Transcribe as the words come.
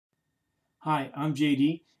Hi, I'm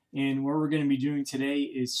JD, and what we're going to be doing today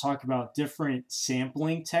is talk about different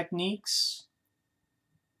sampling techniques.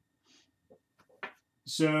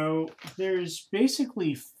 So there's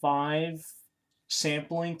basically 5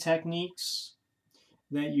 sampling techniques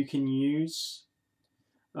that you can use.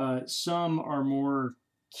 Some are more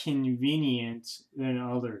convenient than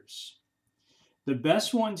others. The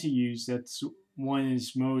best one to use, that's one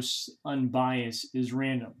is most unbiased, is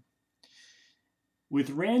random.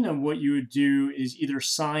 With random, what you would do is either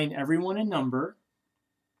assign everyone a number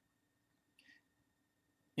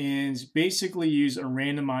and basically use a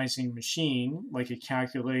randomizing machine like a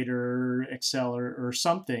calculator, Excel, or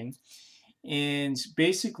something, and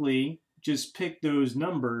basically just pick those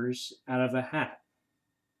numbers out of a hat.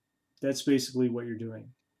 That's basically what you're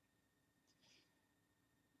doing.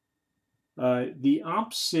 The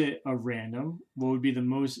opposite of random, what would be the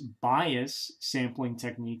most biased sampling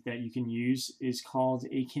technique that you can use, is called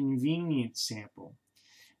a convenience sample.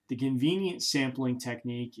 The convenient sampling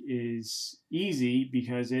technique is easy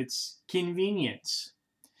because it's convenience.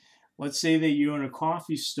 Let's say that you own a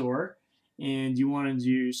coffee store and you want to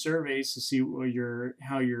do surveys to see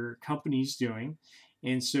how your company's doing.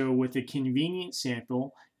 And so with a convenient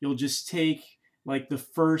sample, you'll just take like the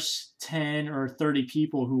first 10 or 30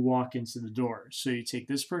 people who walk into the door. So you take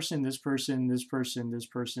this person, this person, this person, this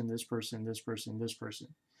person, this person, this person, this person,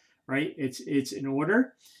 right? It's in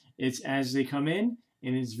order. It's as they come in,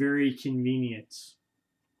 and it's very convenient.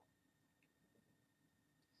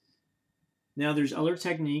 Now there's other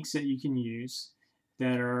techniques that you can use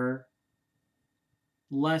that are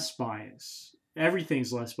less biased.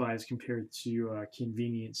 Everything's less biased compared to a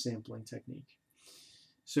convenient sampling technique.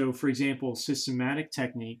 So for example, systematic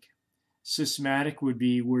technique. Systematic would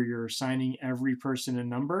be where you're assigning every person a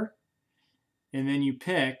number, and then you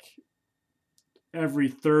pick every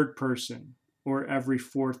third person or every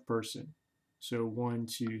fourth person. So 1,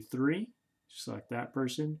 2, 3, select that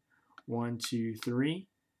person. 1, 2, 3,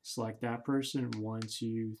 select that person. 1,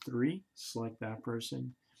 2, 3, select that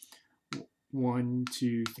person. 1,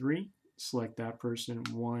 2, 3, select that person.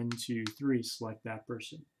 1, 2, 3, select that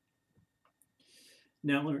person.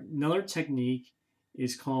 Now, another technique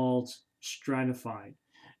is called stratified.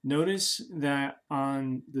 Notice that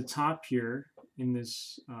on the top here in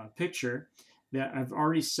this picture that I've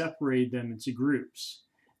already separated them into groups.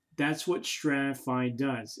 That's what stratified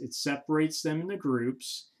does. It separates them into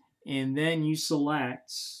groups, and then you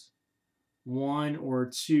select 1 or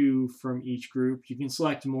 2 from each group. You can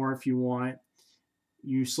select more if you want.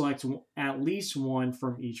 You select at least 1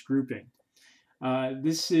 from each grouping.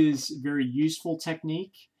 This is a very useful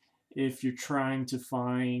technique if you're trying to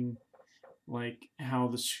find like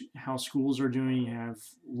how schools are doing. You have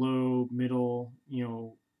low, middle,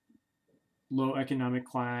 low economic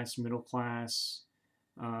class, middle class,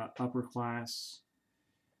 upper class,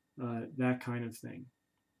 that kind of thing.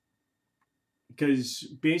 Because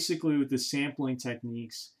basically with the sampling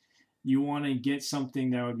techniques, you want to get something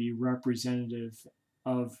that would be representative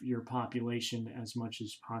of your population as much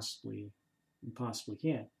as you possibly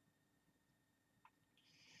can.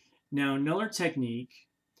 Now, another technique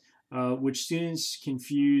which students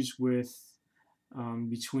confuse with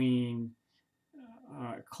between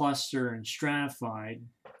cluster and stratified.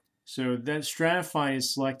 So that stratified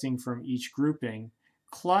is selecting from each grouping.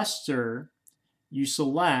 Cluster, you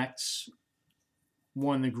select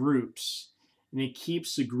one of the groups, and it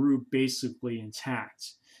keeps the group basically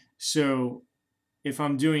intact. So if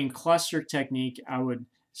I'm doing cluster technique, I would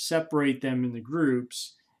separate them into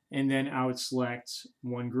groups, and then I would select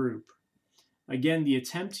one group. Again, the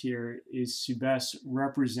attempt here is to best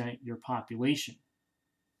represent your population.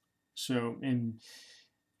 So, and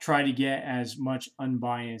try to get as much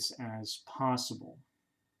unbiased as possible.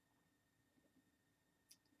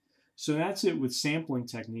 So that's it with sampling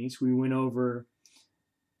techniques. We went over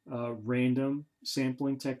random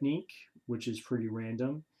sampling technique, which is pretty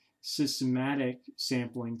random. Systematic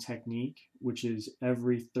sampling technique, which is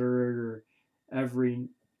every third or every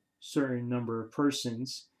certain number of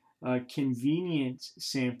persons. Convenient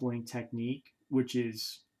sampling technique, which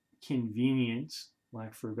is convenient,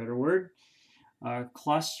 lack for a better word.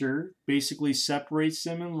 Cluster basically separates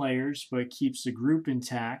them in layers but keeps the group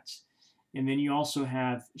intact. And then you also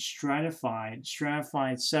have stratified.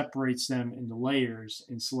 Stratified separates them into layers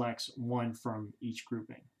and selects one from each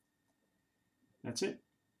grouping. That's it.